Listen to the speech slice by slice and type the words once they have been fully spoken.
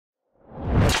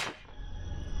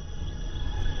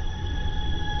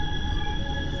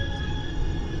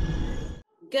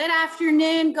Good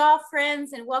afternoon, golf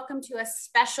friends, and welcome to a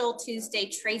special Tuesday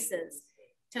Traces.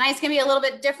 Tonight's going to be a little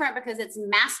bit different because it's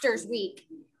Masters Week,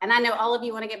 and I know all of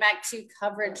you want to get back to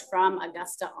coverage from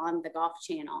Augusta on the Golf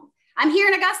Channel. I'm here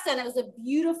in Augusta, and it was a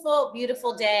beautiful,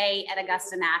 beautiful day at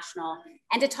Augusta National.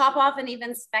 And to top off an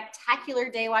even spectacular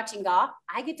day watching golf,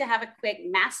 I get to have a quick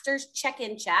Masters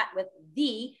check-in chat with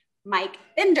the Mike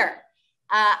Binder.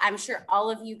 I'm sure all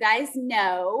of you guys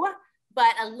know,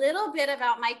 but a little bit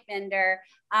about Mike Binder.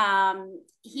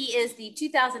 He is the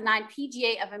 2009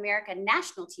 PGA of America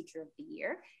National Teacher of the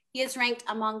Year. He is ranked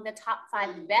among the top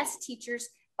 5 best teachers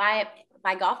by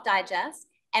Golf Digest,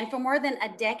 and for more than a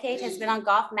decade has been on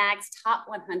Golf Mag's top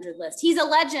 100 list. He's a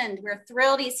legend. We're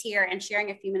thrilled he's here and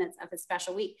sharing a few minutes of his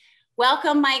special week.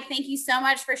 Welcome, Mike. Thank you so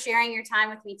much for sharing your time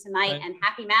with me tonight, and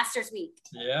happy Masters Week.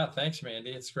 Yeah, thanks,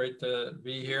 Mandy. It's great to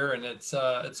be here, and it's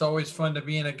always fun to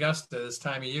be in Augusta this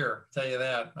time of year. I'll tell you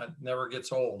that. It never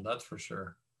gets old, that's for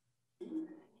sure.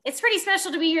 It's pretty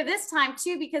special to be here this time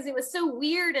too, because it was so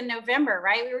weird in November,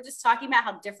 right? We were just talking about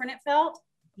how different it felt.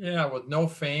 Yeah, with no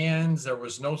fans, there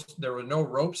were no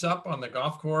ropes up on the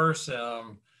golf course.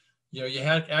 You know, you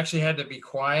actually had to be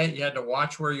quiet. You had to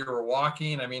watch where you were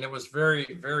walking. I mean, it was very,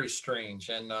 very strange.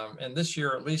 And this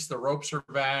year, at least the ropes are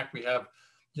back. We have,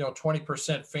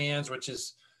 20% fans, which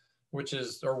is,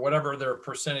 or whatever their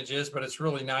percentage is, but it's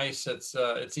really nice.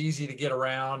 It's easy to get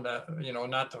around,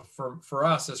 for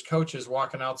us as coaches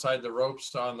walking outside the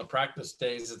ropes on the practice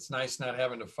days, it's nice not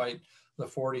having to fight the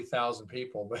 40,000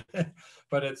 people,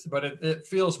 but it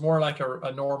feels more like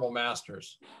a normal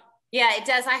Masters. Yeah, it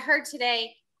does. I heard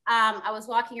today, I was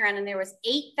walking around and there was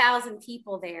 8,000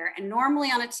 people there. And normally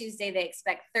on a Tuesday, they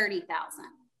expect 30,000.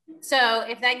 So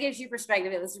if that gives you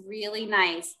perspective, it was really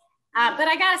nice. But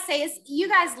I got to say, you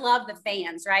guys love the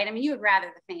fans, right? I mean, you would rather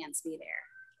the fans be there.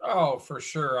 Oh, for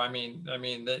sure. I mean,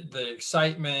 the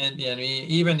excitement, and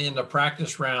even in the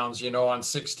practice rounds, on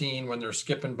 16, when they're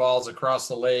skipping balls across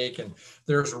the lake and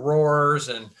there's roars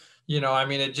and,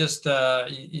 it's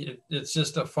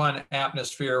just a fun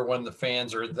atmosphere when the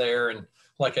fans are there. And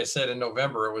like I said, in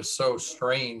November, it was so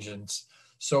strange and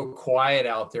so quiet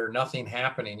out there, nothing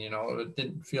happening, it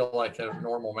didn't feel like a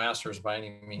normal Masters by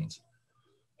any means.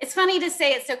 It's funny to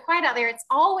say it's so quiet out there. It's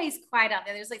always quiet out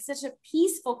there. There's like such a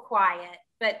peaceful quiet,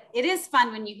 but it is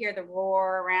fun when you hear the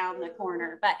roar around the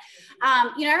corner. But,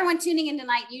 everyone tuning in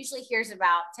tonight usually hears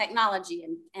about technology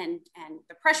and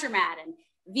the pressure mat and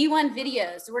V1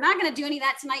 videos. So we're not going to do any of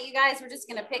that tonight, you guys. We're just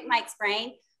going to pick Mike's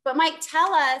brain. But Mike,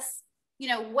 tell us,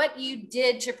 what you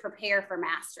did to prepare for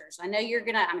Masters. I know you're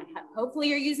going to, hopefully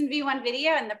you're using V1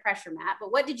 video and the pressure mat,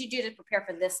 but what did you do to prepare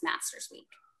for this Masters week?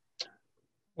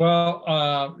 Well,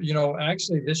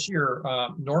 actually this year,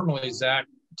 normally Zach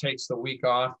takes the week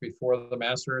off before the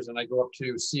Masters and I go up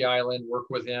to Sea Island,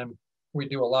 work with him. We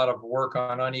do a lot of work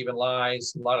on uneven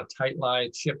lies, a lot of tight lie,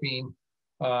 chipping,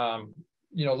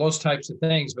 those types of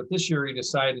things. But this year he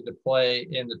decided to play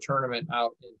in the tournament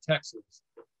out in Texas.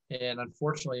 And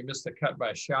unfortunately he missed the cut by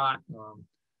a shot.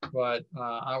 But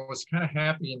I was kind of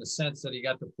happy in the sense that he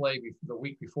got to play the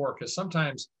week before, because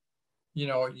sometimes,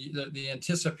 the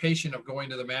anticipation of going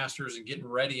to the Masters and getting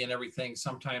ready and everything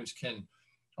sometimes can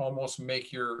almost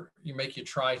make you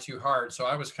try too hard. So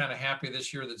I was kind of happy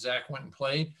this year that Zach went and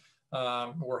played.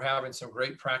 We're having some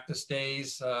great practice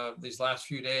days these last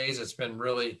few days. It's been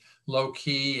really low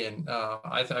key, and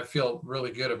I feel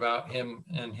really good about him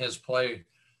and his play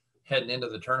heading into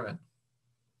the tournament.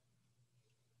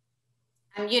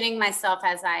 I'm muting myself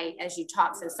as you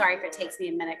talk, so sorry if it takes me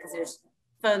a minute because there's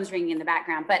phones ringing in the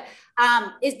background. But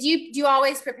do you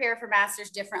always prepare for Masters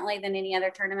differently than any other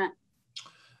tournament?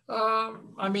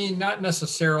 Not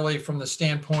necessarily from the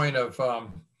standpoint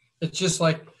of it's just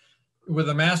like with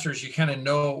the Masters, you kind of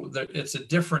know that it's a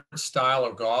different style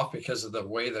of golf because of the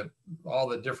way that all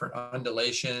the different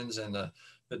undulations and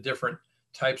the different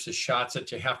types of shots that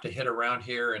you have to hit around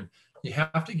here. And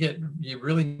you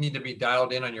really need to be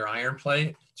dialed in on your iron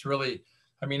play. It's really,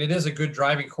 it is a good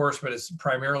driving course, but it's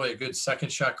primarily a good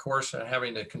second shot course and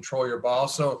having to control your ball.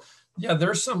 So yeah,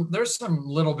 there's some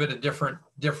little bit of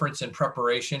difference in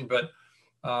preparation, but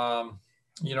I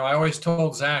always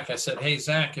told Zach, I said, hey,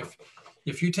 Zach,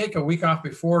 if you take a week off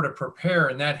before to prepare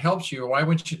and that helps you, why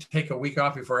wouldn't you take a week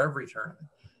off before every tournament?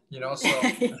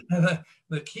 So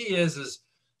the key is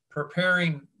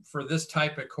preparing for this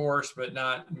type of course, but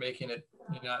not making it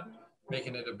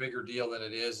a bigger deal than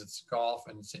it is. It's golf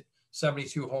and it's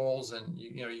 72 holes, and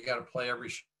you got to play every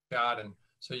shot, and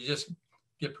so you just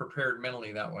get prepared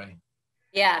mentally that way.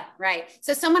 Yeah, right.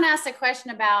 So someone asked a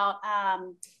question about,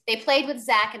 they played with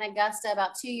Zach in Augusta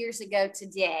about 2 years ago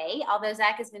today. Although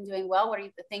Zach has been doing well, what are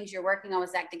the things you're working on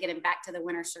with Zach to get him back to the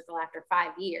winner's circle after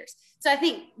 5 years? So I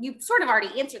think you sort of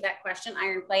already answered that question,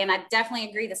 iron play, and I definitely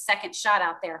agree the second shot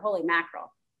out there, holy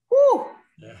mackerel. Woo!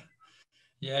 Yeah.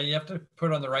 Yeah, you have to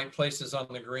put on the right places on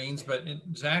the greens, but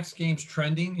Zach's game's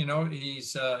trending. You know,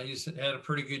 he's had a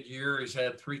pretty good year. He's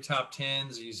had 3 top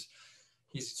 10s. He's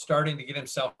starting to get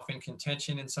himself in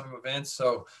contention in some events.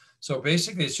 So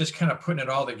basically, it's just kind of putting it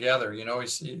all together. You know,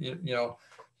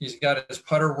 he's got his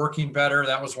putter working better.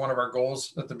 That was one of our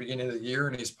goals at the beginning of the year,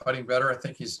 and he's putting better. I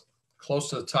think he's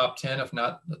close to the top 10, if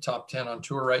not the top 10 on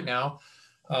tour right now.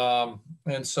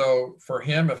 And so for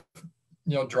him, if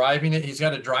driving it, he's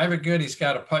got to drive it good, he's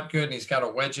got to putt good, and he's got to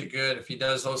wedge it good. If he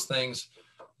does those things,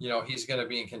 he's going to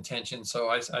be in contention. So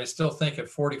I still think at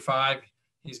 45,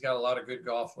 he's got a lot of good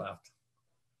golf left.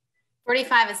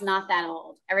 45 is not that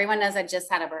old. Everyone knows I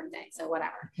just had a birthday, so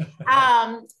whatever.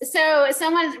 So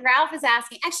Ralph is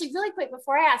asking, actually really quick,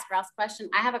 before I ask Ralph's question,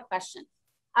 I have a question.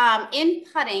 In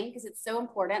putting, because it's so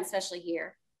important, especially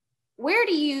here, where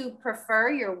do you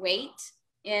prefer your weight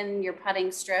in your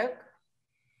putting stroke?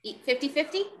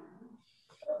 50-50?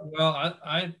 Well,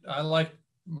 I like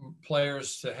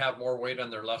players to have more weight on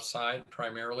their left side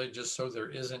primarily, just so there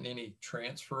isn't any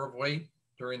transfer of weight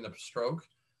during the stroke.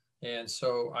 And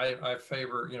so I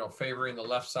favor, favoring the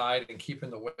left side and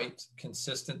keeping the weight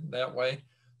consistent that way,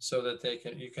 so that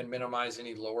you can minimize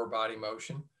any lower body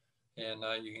motion,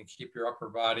 and you can keep your upper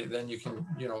body. Then you can,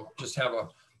 just have a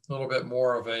little bit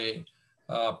more of a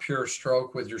pure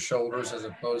stroke with your shoulders, as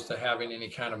opposed to having any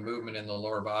kind of movement in the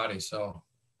lower body. So,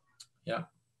 yeah,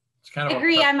 it's kind of. I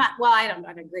agree. I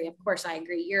don't agree. Of course, I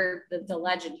agree. You're the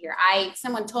legend here.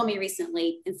 Someone told me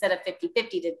recently, instead of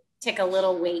 50-50, to tick a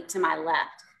little weight to my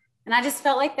left. And I just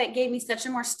felt like that gave me such a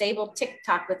more stable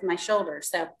tick-tock with my shoulders.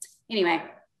 So anyway,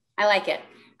 I like it.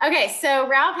 Okay, so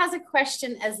Ralph has a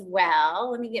question as well.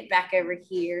 Let me get back over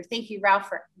here. Thank you, Ralph,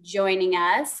 for joining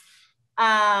us.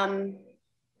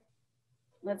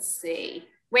 Let's see.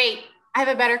 Wait, I have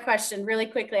a better question really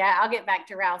quickly. I'll get back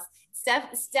to Ralph.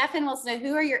 Stefan wants to know,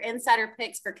 who are your insider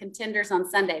picks for contenders on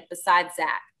Sunday besides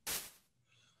Zach?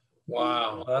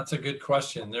 Wow, that's a good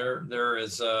question. There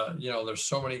is, there's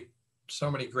so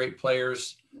many great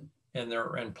players, and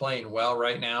they're playing well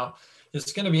right now.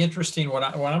 It's going to be interesting.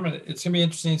 It's going to be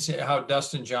interesting to see how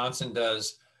Dustin Johnson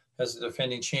does as the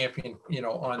defending champion,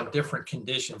 on different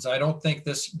conditions. I don't think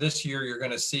this year you're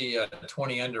going to see a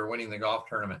 20 under winning the golf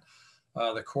tournament.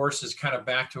 The course is kind of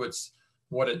back to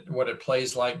what it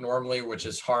plays like normally, which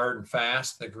is hard and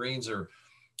fast. The greens are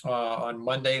on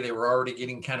Monday, they were already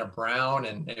getting kind of brown,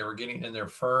 and they're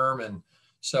firm, and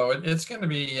so it's going to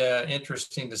be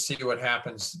interesting to see what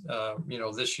happens,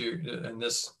 this year in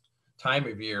this time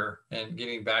of year, and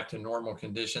getting back to normal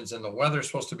conditions. And the weather's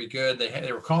supposed to be good.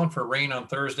 They were calling for rain on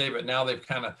Thursday, but now they've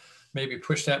kind of maybe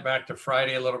pushed that back to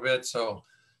Friday a little bit. So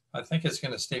I think it's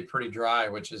going to stay pretty dry,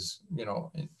 which is,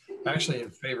 actually in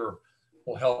favor,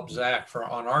 will help Zach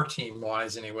on our team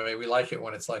wise anyway. We like it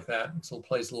when it's like that. So it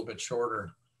plays a little bit shorter.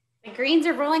 The greens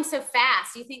are rolling so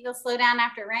fast. Do you think they'll slow down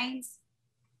after it rains?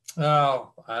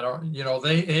 Oh, I don't,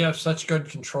 they have such good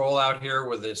control out here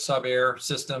with the sub-air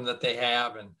system that they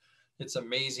have. And it's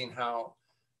amazing how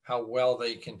well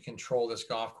they can control this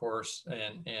golf course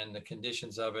and the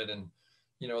conditions of it. And,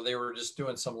 they were just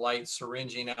doing some light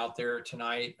syringing out there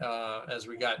tonight as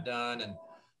we got done. And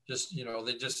just,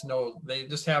 they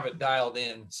just have it dialed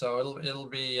in. So it'll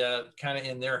be kind of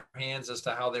in their hands as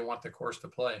to how they want the course to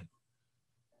play.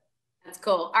 That's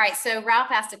cool. All right. So Ralph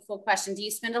asked a cool question. Do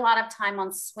you spend a lot of time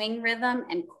on swing rhythm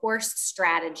and course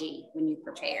strategy when you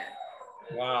prepare?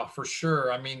 Wow, for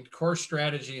sure. I mean, course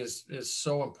strategy is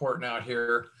so important out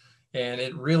here, and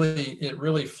it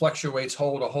really fluctuates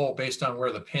hole to hole based on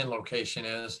where the pin location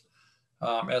is,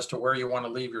 as to where you want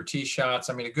to leave your tee shots.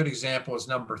 I mean, a good example is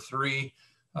number 3,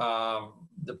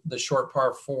 the short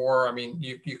par 4. I mean,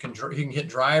 you can hit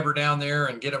driver down there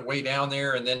and get it way down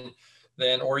there, and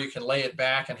then or you can lay it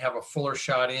back and have a fuller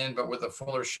shot in. But with a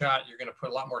fuller shot, you're going to put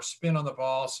a lot more spin on the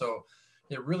ball. So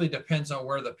it really depends on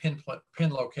where the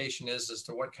pin location is as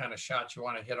to what kind of shot you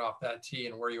want to hit off that tee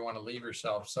and where you want to leave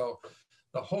yourself. So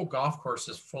the whole golf course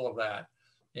is full of that.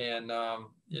 And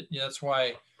that's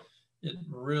why it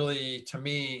really, to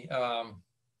me,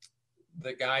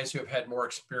 the guys who have had more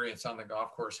experience on the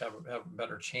golf course have a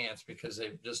better chance, because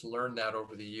they've just learned that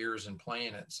over the years and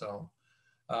playing it. So,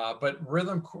 but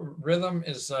rhythm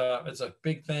is a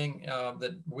big thing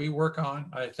that we work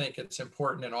on. I think it's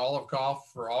important in all of golf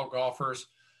for all golfers.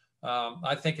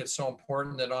 I think it's so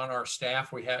important that on our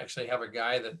staff, we actually have a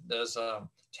guy that does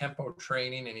tempo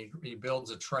training, and he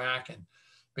builds a track, and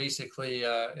basically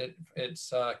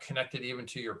it's connected even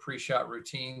to your pre-shot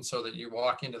routine so that you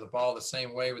walk into the ball the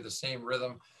same way with the same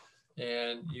rhythm,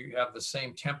 and you have the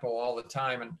same tempo all the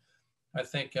time. And I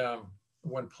think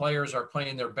when players are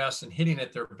playing their best and hitting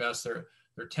at their best, their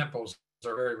tempos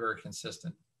are very, very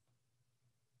consistent.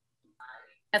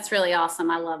 That's really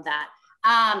awesome. I love that.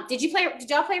 Did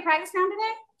y'all play a practice round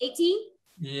today? 18?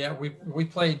 Yeah, we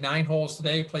played 9 holes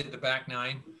today, played the back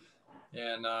 9.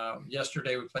 And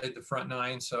yesterday we played the front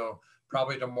 9. So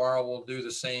probably tomorrow we'll do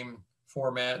the same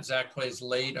format. Zach plays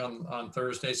late on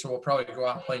Thursday. So we'll probably go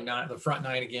out and play the front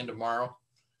 9 again tomorrow.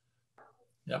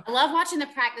 Yep. I love watching the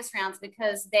practice rounds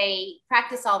because they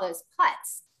practice all those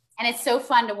putts. And it's so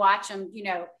fun to watch them, you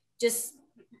know, just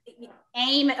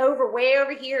aim way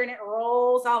over here and it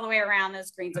rolls all the way around.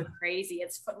 Those greens are crazy.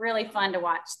 It's really fun to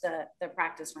watch the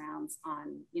practice rounds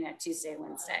on, you know, Tuesday,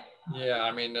 Wednesday. Yeah.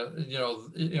 I mean, you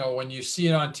know, when you see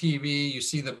it on TV, you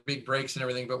see the big breaks and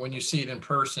everything, but when you see it in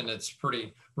person, it's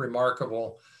pretty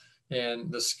remarkable.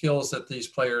 And the skills that these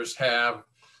players have,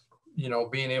 you know,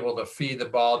 being able to feed the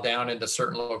ball down into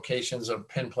certain locations of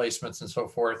pin placements and so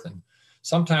forth. And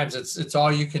sometimes it's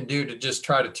all you can do to just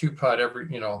try to 2-putt every,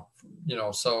 you know,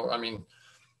 so, I mean,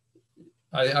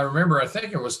 I remember, I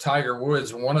think it was Tiger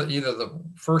Woods, either the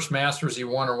first Masters he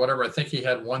won or whatever. I think he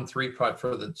had 1 3-putt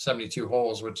for the 72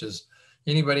 holes, which is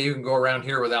anybody who can go around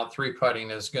here without 3-putting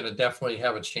is going to definitely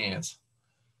have a chance.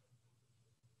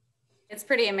 It's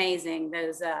pretty amazing,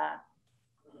 those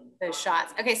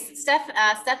shots. Okay, Stephen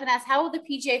asks, how will the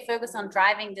PGA focus on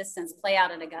driving distance play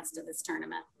out at Augusta this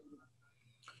tournament?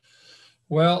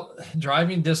 Well,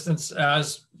 driving distance,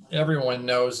 as everyone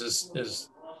knows, is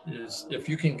if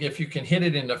you can hit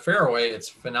it in the fairway, it's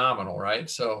phenomenal, right?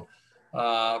 So,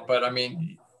 but I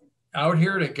mean, out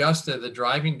here at Augusta, the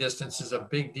driving distance is a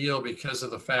big deal because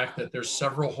of the fact that there's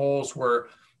several holes where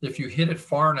if you hit it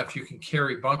far enough, you can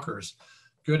carry bunkers.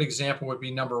 Good example would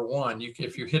be number 1.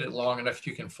 If you hit it long enough,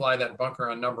 you can fly that bunker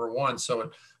on number 1. So it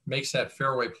makes that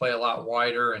fairway play a lot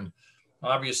wider. And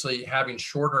obviously having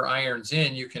shorter irons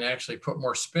in, you can actually put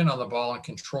more spin on the ball and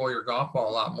control your golf ball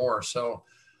a lot more. So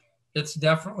it's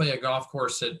definitely a golf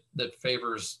course that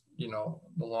favors, you know,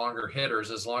 the longer hitters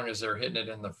as long as they're hitting it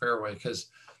in the fairway. Because,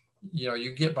 you know,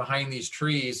 you get behind these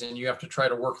trees and you have to try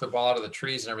to work the ball out of the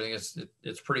trees and everything.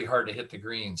 It's pretty hard to hit the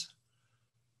greens.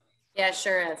 Yeah, it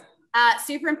sure is.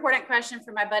 Super important question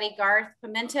for my buddy Garth.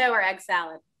 Pimento or egg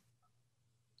salad?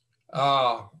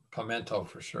 Oh, pimento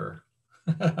for sure.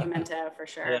 Pimento for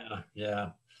sure. Yeah.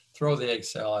 Throw the egg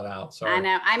salad out. Sorry. I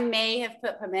know. I may have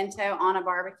put pimento on a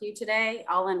barbecue today,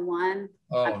 all in one.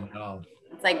 Oh, no.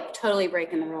 It's like totally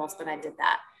breaking the rules, but I did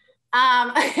that.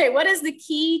 Okay, what is the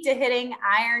key to hitting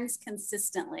irons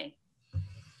consistently?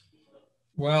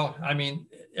 Well, I mean,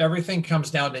 everything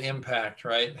comes down to impact,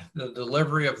 right? The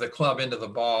delivery of the club into the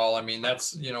ball. I mean,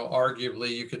 that's, you know, arguably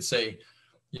you could say,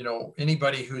 you know,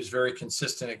 anybody who's very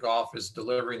consistent at golf is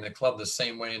delivering the club the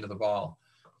same way into the ball.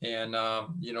 And,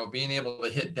 you know, being able to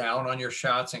hit down on your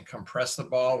shots and compress the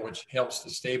ball, which helps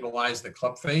to stabilize the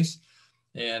club face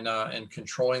and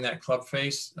controlling that club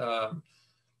face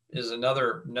is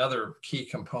another key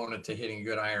component to hitting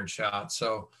good iron shots.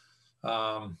 So,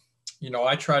 you know,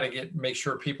 I try to make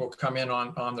sure people come in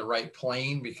on the right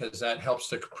plane because that helps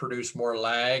to produce more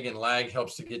lag, and lag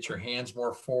helps to get your hands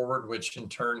more forward, which in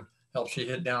turn helps you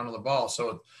hit down on the ball.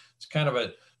 So it's kind of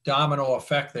a domino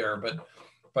effect there,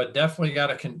 but definitely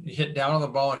got to hit down on the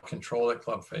ball and control that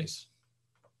club face.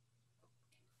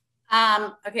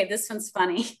 Okay, this one's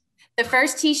funny. The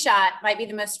first tee shot might be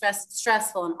the most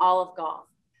stressful in all of golf.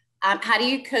 How do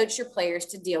you coach your players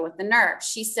to deal with the nerves?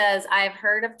 She says, I've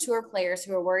heard of tour players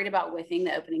who are worried about whiffing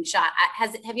the opening shot.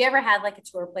 Have you ever had like a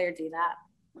tour player do that?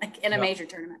 Like in a major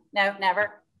tournament? No,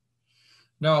 never.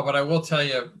 No, but I will tell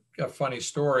you a funny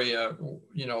story.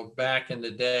 You know, back in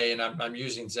the day, and I'm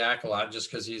using Zach a lot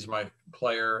just because he's my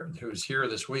player who's here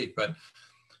this week, but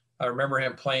I remember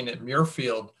him playing at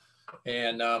Muirfield,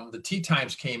 and the tee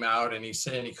times came out, and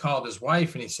he called his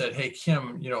wife and he said, hey,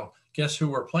 Kim, you know, guess who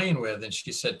we're playing with? And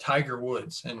she said, Tiger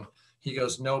Woods. And he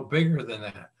goes, no bigger than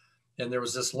that. And there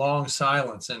was this long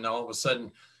silence. And all of a sudden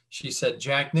she said,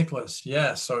 Jack Nicklaus.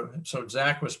 Yes. So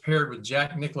Zach was paired with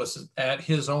Jack Nicklaus at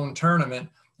his own tournament.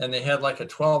 And they had like a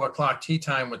 12 o'clock tee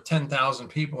time with 10,000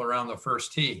 people around the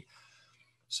first tee.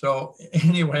 So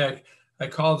anyway, I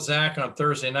called Zach on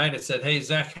Thursday night and said, hey,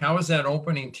 Zach, how was that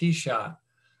opening tee shot?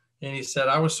 And he said,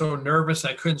 I was so nervous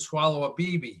I couldn't swallow a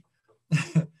BB.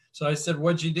 So I said,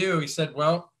 what'd you do? He said,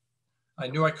 well, I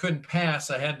knew I couldn't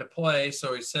pass. I had to play.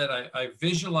 So he said, I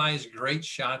visualized great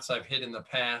shots I've hit in the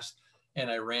past, and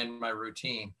I ran my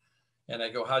routine. And I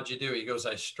go, how'd you do? He goes,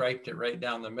 I striped it right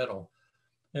down the middle.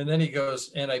 And then he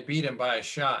goes, and I beat him by a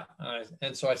shot.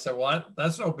 And so I said, well,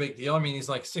 that's no big deal. I mean, he's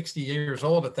like 60 years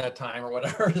old at that time or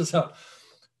whatever. So,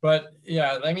 but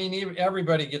yeah, I mean,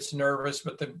 everybody gets nervous,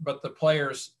 but the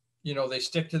players, you know, they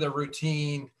stick to their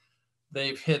routine.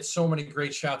 They've hit so many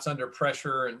great shots under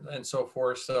pressure and so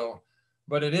forth. So,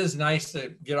 but it is nice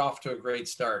to get off to a great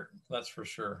start. That's for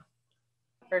sure.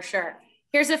 For sure.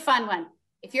 Here's a fun one.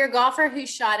 If you're a golfer who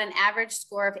shot an average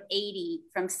score of 80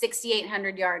 from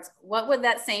 6,800 yards, what would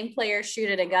that same player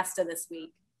shoot at Augusta this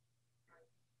week?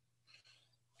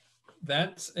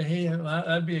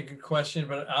 That'd be a good question,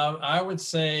 but I would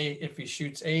say if he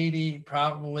shoots 80,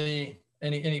 probably,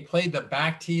 and he played the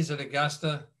back tees at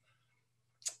Augusta,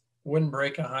 wouldn't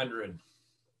break 100.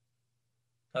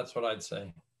 That's what I'd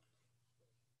say.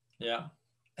 Yeah.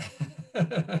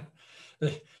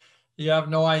 You have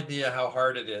no idea how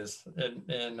hard it is, and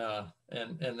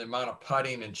the amount of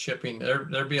putting and chipping.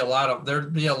 There'd be a lot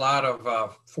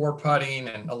of four putting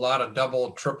and a lot of double,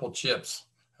 triple chips.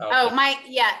 Oh,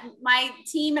 my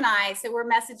team and I, so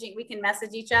we can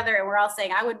message each other, and we're all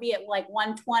saying I would be at like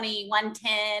 120,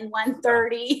 110,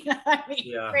 130. I mean,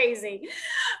 yeah. Crazy.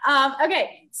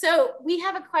 Okay, so we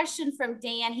have a question from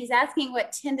Dan. He's asking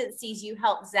what tendencies you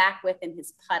help Zach with in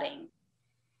his putting.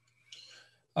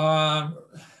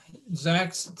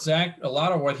 Zach, a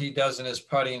lot of what he does in his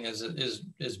putting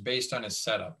is based on his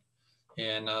setup.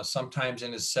 And sometimes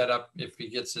in his setup, if he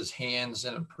gets his hands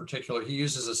in a particular, he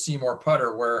uses a Seymour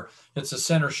putter where it's a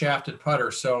center shafted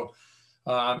putter. So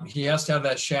he has to have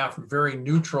that shaft very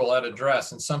neutral at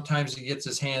address. And sometimes he gets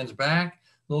his hands back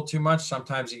a little too much.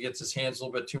 Sometimes he gets his hands a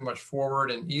little bit too much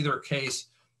forward. And either case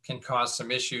can cause some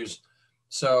issues.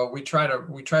 So we try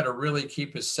to really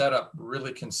keep his setup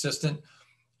really consistent.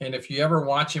 And if you ever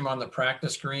watch him on the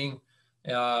practice green,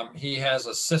 he has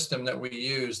a system that we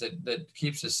use that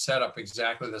keeps his setup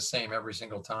exactly the same every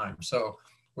single time. So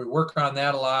we work on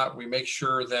that a lot. We make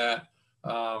sure that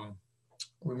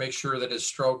his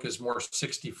stroke is more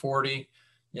 60-40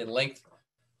 in length,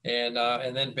 and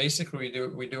then basically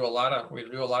we do a lot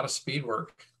of speed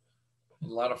work,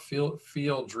 and a lot of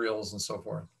field drills and so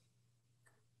forth.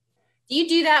 Do you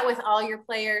do that with all your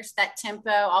players, that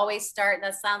tempo, always start?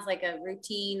 That sounds like a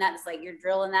routine. That's like you're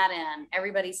drilling that in.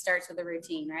 Everybody starts with a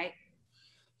routine, right?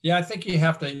 Yeah, I think you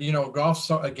have to, golf's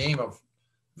a game of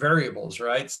variables,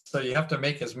 right? So you have to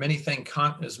make as many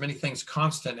things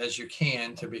constant as you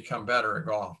can to become better at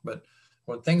golf. But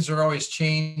when things are always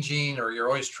changing, or you're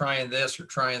always trying this or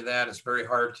trying that, it's very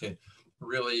hard to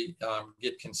really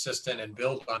get consistent and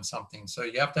build on something. So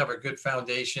you have to have a good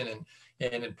foundation,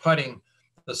 and in putting,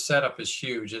 the setup is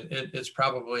huge. It's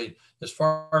probably, as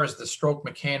far as the stroke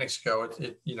mechanics go,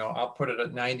 I'll put it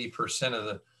at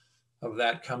 90% of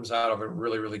that comes out of a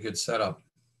really, really good setup.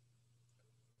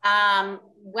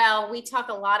 Well, we talk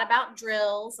a lot about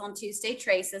drills on Tuesday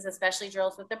Traces, especially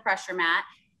drills with the pressure mat.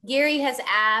 Gary has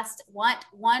asked, what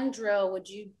one drill would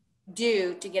you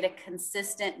do to get a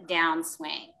consistent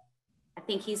downswing? I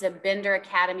think he's a Bender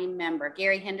Academy member.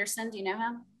 Gary Henderson, do you know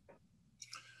him?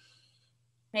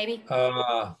 Maybe.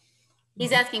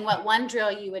 He's asking what one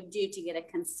drill you would do to get a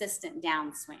consistent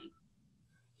downswing.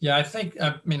 Yeah, I think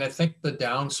the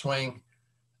downswing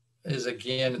is,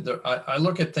 again, I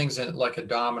look at things in like a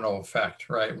domino effect,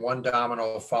 right? One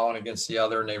domino falling against the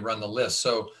other, and they run the list.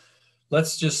 So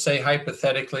let's just say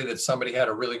hypothetically that somebody had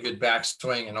a really good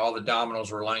backswing and all the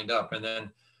dominoes were lined up, and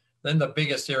then the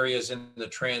biggest area is in the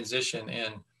transition.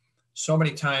 And so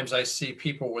many times I see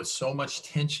people with so much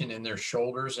tension in their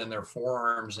shoulders and their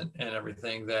forearms and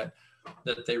everything that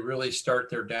they really start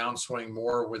their downswing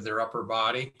more with their upper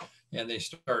body, and they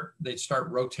start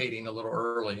rotating a little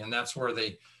early, and that's where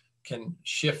they can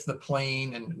shift the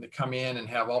plane and come in and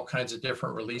have all kinds of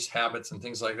different release habits and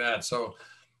things like that. So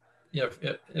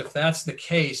if that's the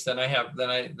case, then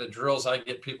the drills I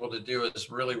get people to do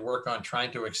is really work on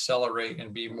trying to accelerate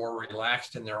and be more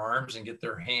relaxed in their arms and get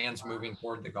their hands moving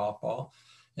toward the golf ball.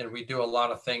 And we do a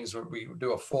lot of things. We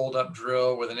do a fold up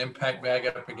drill with an impact bag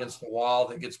up against the wall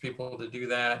that gets people to do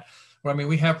that. Well, I mean,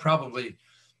 we have probably,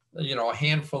 a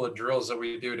handful of drills that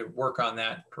we do to work on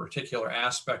that particular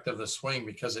aspect of the swing,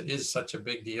 because it is such a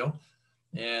big deal.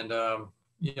 And,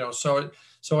 so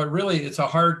it really, it's a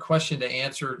hard question to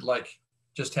answer, like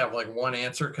just have like one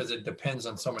answer, because it depends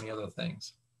on so many other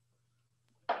things.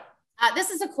 This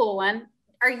is a cool one.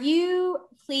 Are you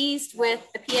pleased with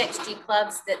the PXG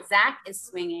clubs that Zach is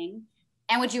swinging,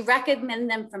 and would you recommend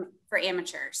them for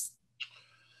amateurs?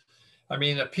 I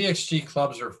mean, the PXG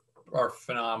clubs are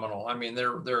phenomenal. I mean,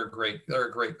 they're a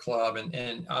great club,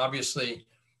 and obviously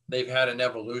they've had an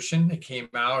evolution. It came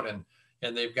out, and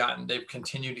and they've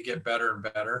continued to get better and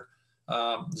better.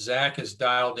 Zach is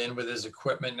dialed in with his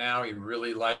equipment now. He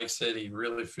really likes it. He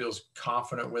really feels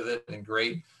confident with it and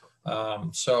great.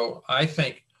 So I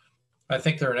think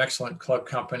they're an excellent club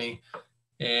company.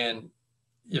 And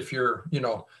if you're,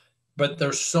 but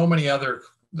there's so many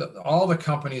all the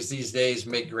companies these days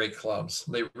make great clubs.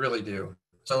 They really do.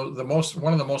 So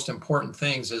one of the most important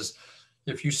things is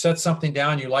if you set something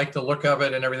down, you like the look of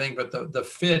it and everything, but the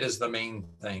fit is the main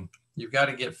thing. You've got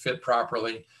to get fit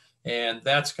properly. And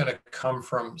that's going to come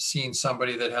from seeing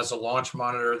somebody that has a launch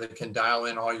monitor that can dial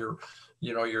in all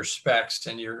your specs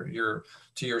and your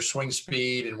swing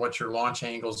speed and what your launch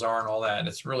angles are and all that. And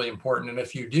it's really important. And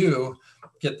if you do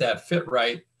get that fit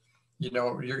right, a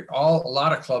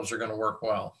lot of clubs are going to work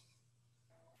well.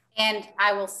 And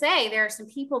I will say there are some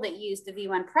people that use the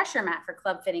V1 pressure mat for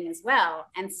club fitting as well,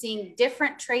 and seeing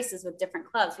different traces with different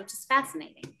clubs, which is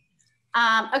fascinating.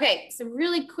 Okay, some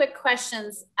really quick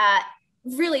questions,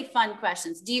 really fun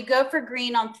questions. Do you go for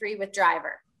green on 3 with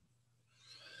driver?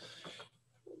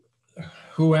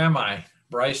 Who am I?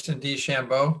 Bryson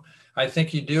DeChambeau? I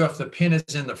think you do if the pin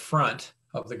is in the front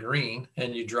of the green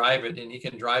and you drive it, and you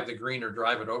can drive the green or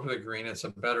drive it over the green. It's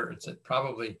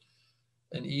probably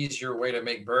an easier way to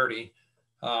make birdie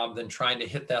than trying to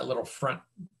hit that little front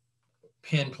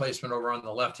pin placement over on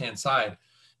the left-hand side.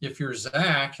 If you're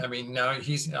Zach, I mean, now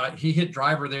he hit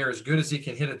driver there as good as he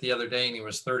can hit it the other day, and he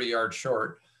was 30 yards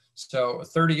short. So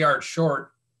 30 yards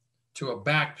short to a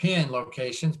back pin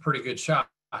location is pretty good shot.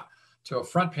 To a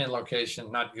front pin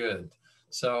location, not good.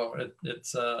 So it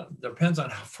depends on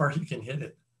how far you can hit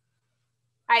it.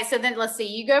 All right, so then let's see.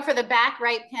 You go for the back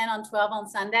right pin on 12 on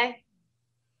Sunday?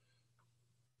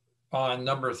 On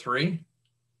number 3?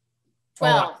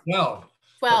 12. Oh,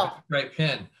 12. Right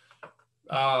pin.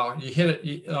 You hit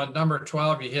it on number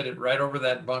 12, you hit it right over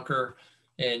that bunker,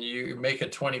 and you make a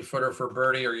 20-footer for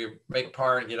birdie, or you make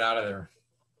par and get out of there.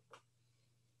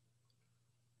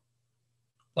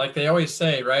 Like they always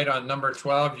say, right, on number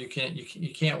 12, you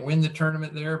can't win the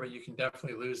tournament there, but you can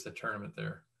definitely lose the tournament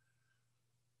there.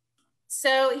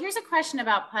 So here's a question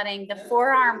about putting, the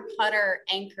forearm putter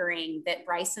anchoring that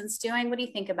Bryson's doing. What do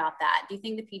you think about that? Do you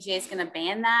think the PGA is going to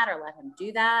ban that or let him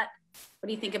do that? What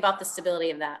do you think about the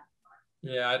stability of that?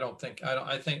 Yeah, I don't think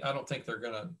they're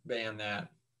going to ban that.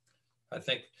 I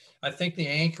think the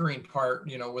anchoring part,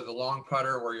 with a long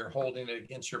putter where you're holding it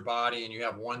against your body and you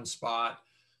have one spot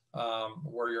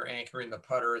where you're anchoring the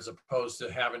putter as opposed to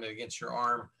having it against your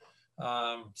arm.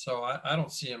 So I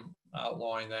don't see him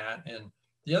outlawing that. And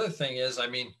the other thing is, I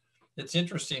mean, it's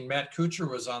interesting. Matt Kuchar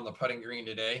was on the putting green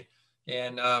today,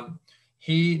 and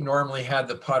he normally had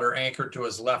the putter anchored to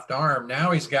his left arm.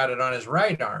 Now he's got it on his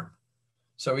right arm.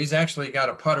 So he's actually got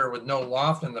a putter with no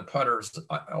loft, and the putter's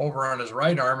over on his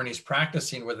right arm, and he's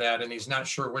practicing with that, and he's not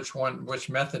sure which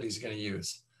method he's going to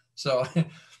use. So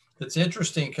it's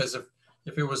interesting because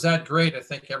if it was that great, I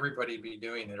think everybody'd be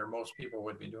doing it, or most people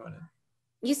would be doing it.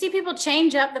 You see people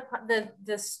change up the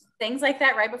things like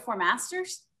that right before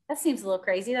Masters? That seems a little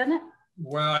crazy, doesn't it?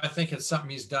 Well, I think it's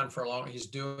something he's done for a long. He's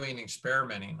doing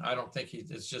experimenting. I don't think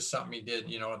it's just something he did,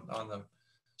 on the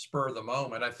spur of the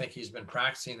moment. I think he's been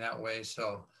practicing that way.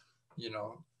 So,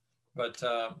 but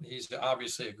he's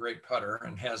obviously a great putter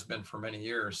and has been for many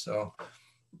years. So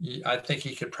I think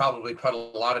he could probably putt a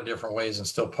lot of different ways and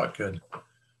still putt good.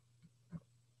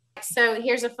 So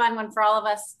here's a fun one for all of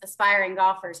us aspiring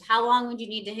golfers. How long would you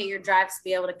need to hit your drives to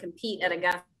be able to compete at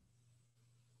Augusta?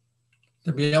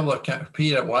 To be able to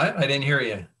compete at what? I didn't hear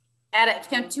you.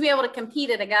 To be able to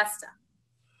compete at Augusta.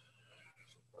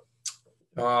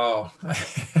 Oh,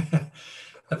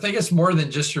 I think it's more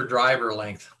than just your driver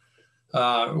length.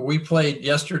 We played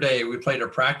a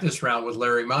practice round with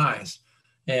Larry Mize.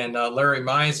 And Larry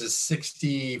Mize is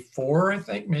 64, I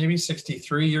think, maybe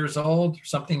 63 years old,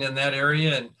 something in that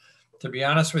area. And to be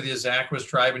honest with you, Zach was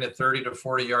driving at 30 to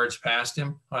 40 yards past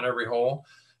him on every hole.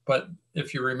 But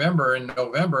if you remember, in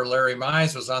November, Larry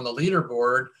Mize was on the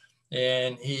leaderboard,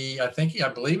 and I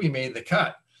believe he made the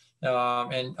cut.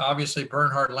 And obviously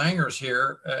Bernhard Langer's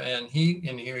here, and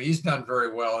he's done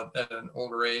very well at an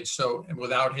older age, so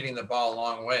without hitting the ball a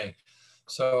long way.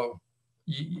 So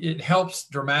it helps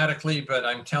dramatically, but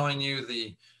I'm telling you,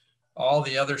 all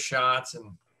the other shots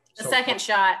and the second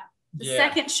shot,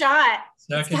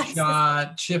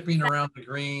 chipping around the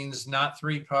greens, not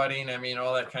 3-putting. I mean,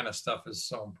 all that kind of stuff is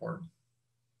so important.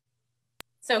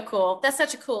 So cool. That's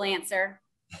such a cool answer.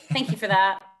 Thank you for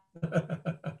that.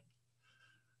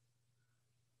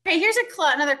 Okay, here's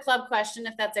another club question,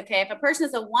 if that's okay. If a person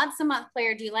is a once-a-month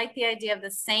player, do you like the idea of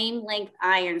the same length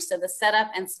iron, so the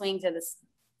setup and swing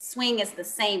swing is the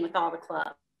same with all the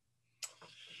clubs?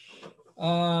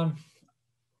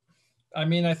 I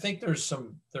mean, I think there's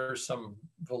some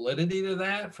validity to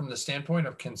that from the standpoint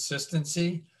of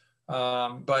consistency.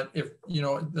 But if, you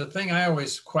know, the thing I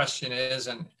always question is,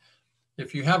 and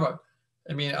if you have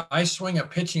I mean, I swing a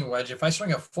pitching wedge. If I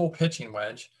swing a full pitching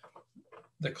wedge,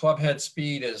 the club head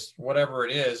speed is whatever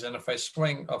it is. And if I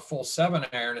swing a full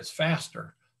 7-iron, it's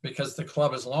faster because the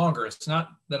club is longer. It's not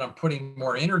that I'm putting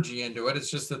more energy into it.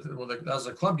 It's just that as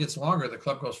the club gets longer, the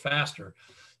club goes faster.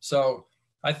 So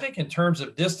I think in terms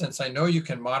of distance, I know you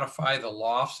can modify the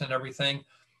lofts and everything,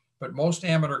 but most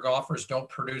amateur golfers don't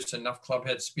produce enough club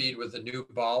head speed with the new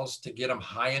balls to get them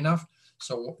high enough.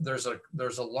 So there's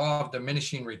a law of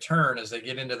diminishing return as they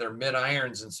get into their mid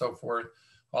irons and so forth.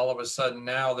 All of a sudden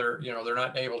now they're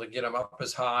not able to get them up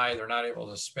as high. They're not able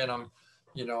to spin them,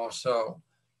 you know. So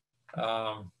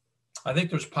I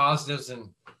think there's positives and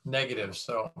negatives.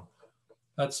 So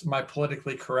that's my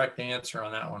politically correct answer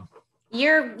on that one.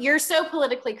 You're so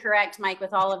politically correct, Mike,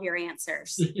 with all of your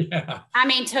answers. Yeah. I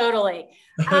mean, totally.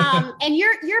 And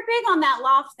you're big on that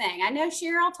loft thing. I know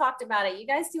Cheryl talked about it. You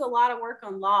guys do a lot of work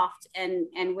on loft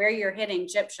and where you're hitting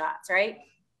chip shots, right?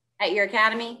 At your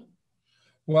academy?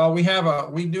 Well,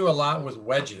 we do a lot with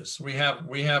wedges.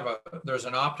 There's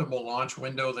an optimal launch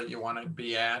window that you want to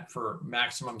be at for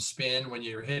maximum spin when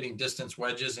you're hitting distance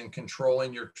wedges, and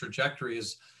controlling your trajectory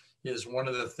is one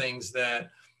of the things that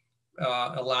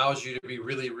allows you to be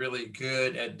really, really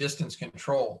good at distance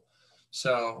control.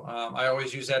 So I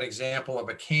always use that example of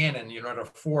a cannon, you know, at a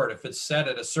fort. If it's set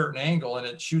at a certain angle and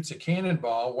it shoots a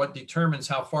cannonball, what determines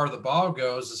how far the ball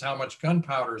goes is how much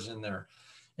gunpowder is in there.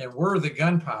 And we're the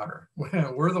gunpowder.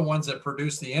 We're the ones that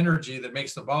produce the energy that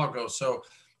makes the ball go. So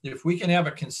if we can have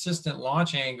a consistent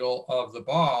launch angle of the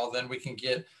ball, then we can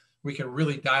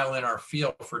really dial in our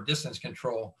feel for distance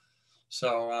control.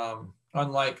 So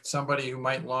unlike somebody who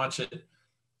might launch it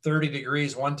 30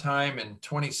 degrees one time and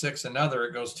 26 another,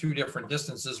 it goes 2 different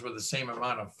distances with the same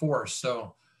amount of force.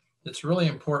 So it's really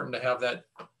important to have that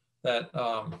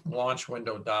launch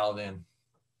window dialed in.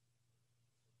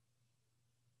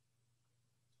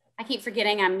 I keep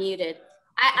forgetting I'm muted.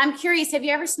 I'm curious, have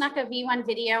you ever snuck a V1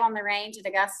 video on the range at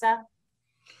Augusta?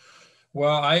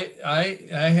 Well, I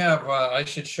have, I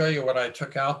should show you what I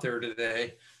took out there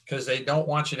today, because they don't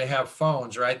want you to have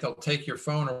phones, right? They'll take your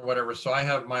phone or whatever. So I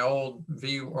have my old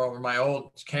my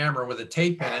old camera with a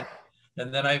tape in it.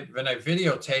 And then I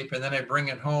videotape, and then I bring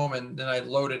it home, and then I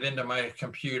load it into my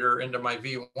computer, into my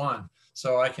V1.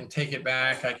 So I can take it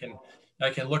back. I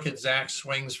can look at Zach's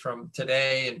swings from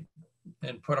today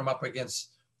and put them up against,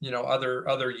 you know,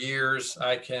 other years.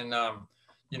 I can,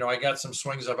 you know, I got some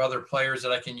swings of other players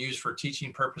that I can use for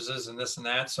teaching purposes and this and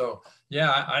that. So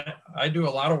yeah, I do a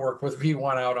lot of work with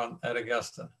V1 out at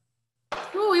Augusta.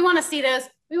 Ooh, we want to see those.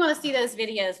 We want to see those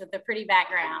videos with the pretty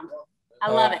background.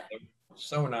 I love it.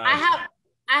 So nice.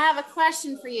 I have a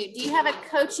question for you. Do you have a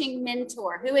coaching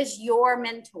mentor? Who is your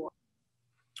mentor?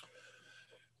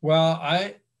 Well,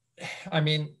 I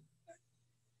mean,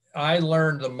 I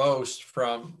learned the most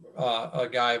from a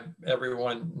guy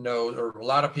everyone knows, or a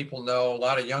lot of people know, a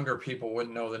lot of younger people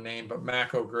wouldn't know the name, but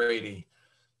Mac O'Grady.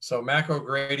 So Mac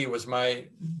O'Grady was my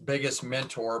biggest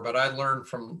mentor, but I learned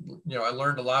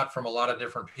a lot from a lot of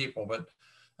different people. But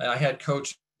I had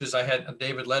coaches. I had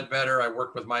David Ledbetter. I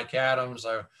worked with Mike Adams.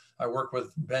 I worked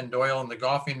with Ben Doyle in the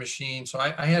golfing machine. So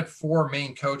I had 4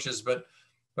 main coaches, but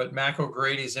Mac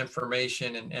O'Grady's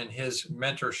information and his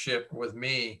mentorship with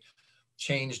me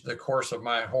changed the course of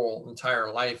my whole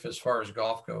entire life as far as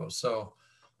golf goes. So,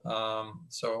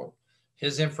 so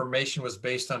his information was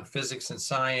based on physics and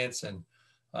science, and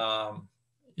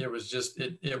it was just,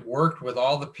 it worked with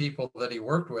all the people that he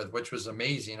worked with, which was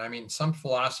amazing. I mean, some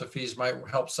philosophies might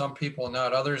help some people,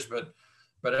 not others, but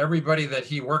everybody that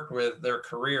he worked with, their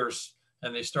careers,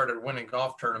 and they started winning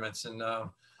golf tournaments. And,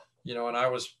 you know, and I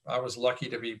was lucky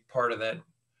to be part of that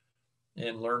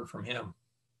and learn from him.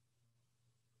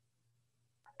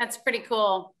 That's pretty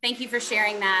cool. Thank you for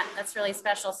sharing that. That's really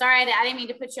special. Sorry, I didn't mean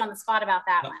to put you on the spot about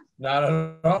that one. Not at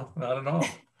all. Not at all.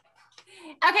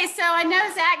 Okay, so I know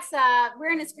Zach's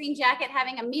wearing his green jacket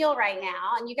having a meal right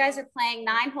now, and you guys are playing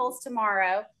 9 holes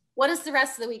tomorrow. What does the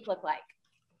rest of the week look like?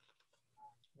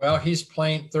 Well, he's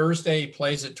playing Thursday. He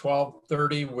plays at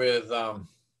 12:30 with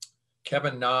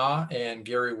Kevin Na and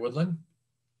Gary Woodland.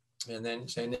 And then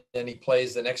he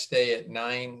plays the next day at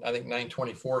 9, I think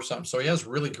 9:24 or something. So he has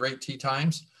really great tee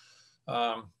times.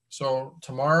 So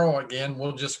tomorrow, again,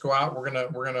 we'll just go out. We're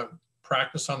gonna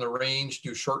practice on the range,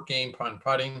 do short game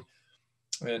putting,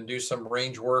 and do some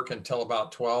range work until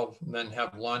about 12, and then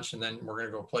have lunch, and then we're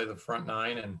gonna go play the front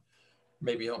 9, and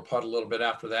maybe he'll putt a little bit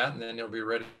after that, and then he'll be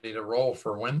ready to roll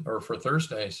for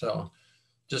Thursday. So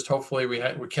just hopefully we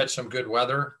catch some good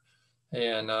weather,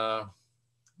 and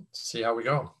see how we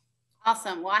go.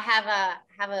 Awesome. Well, I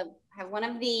have one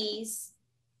of these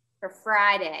for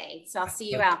Friday, so I'll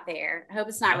see you out there. I hope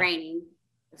it's not raining.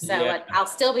 So I'll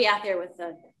still be out there with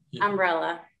the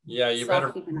umbrella. Yeah, you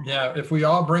better. Yeah, if we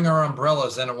all bring our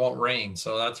umbrellas, then it won't rain.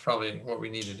 So that's probably what we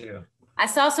need to do. I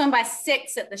saw someone buy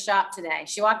 6 at the shop today.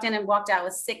 She walked in and walked out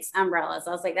with 6 umbrellas.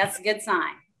 I was like, that's a good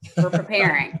sign. We're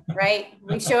preparing, right?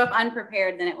 We show up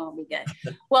unprepared, then it won't be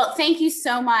good. Well, thank you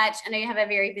so much. I know you have a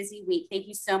very busy week. Thank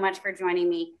you so much for joining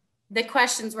me. The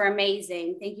questions were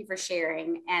amazing. Thank you for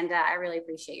sharing. And I really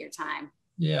appreciate your time.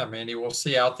 Yeah, Mandy, we'll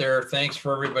see you out there. Thanks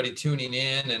for everybody tuning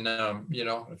in. And, you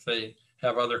know, if they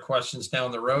have other questions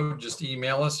down the road, just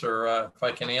email us, or if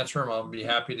I can answer them, I'll be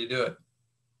happy to do it.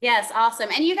 Yes, awesome.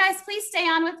 And you guys, please stay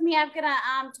on with me. I'm going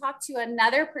to talk to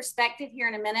another perspective here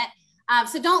in a minute.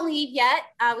 So don't leave yet.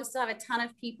 We still have a ton of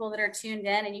people that are tuned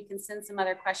in, and you can send some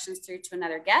other questions through to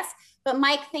another guest. But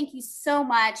Mike, thank you so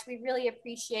much. We really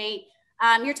appreciate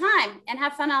your time, and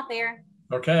have fun out there.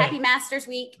 Okay. Happy Masters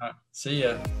Week. See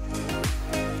ya.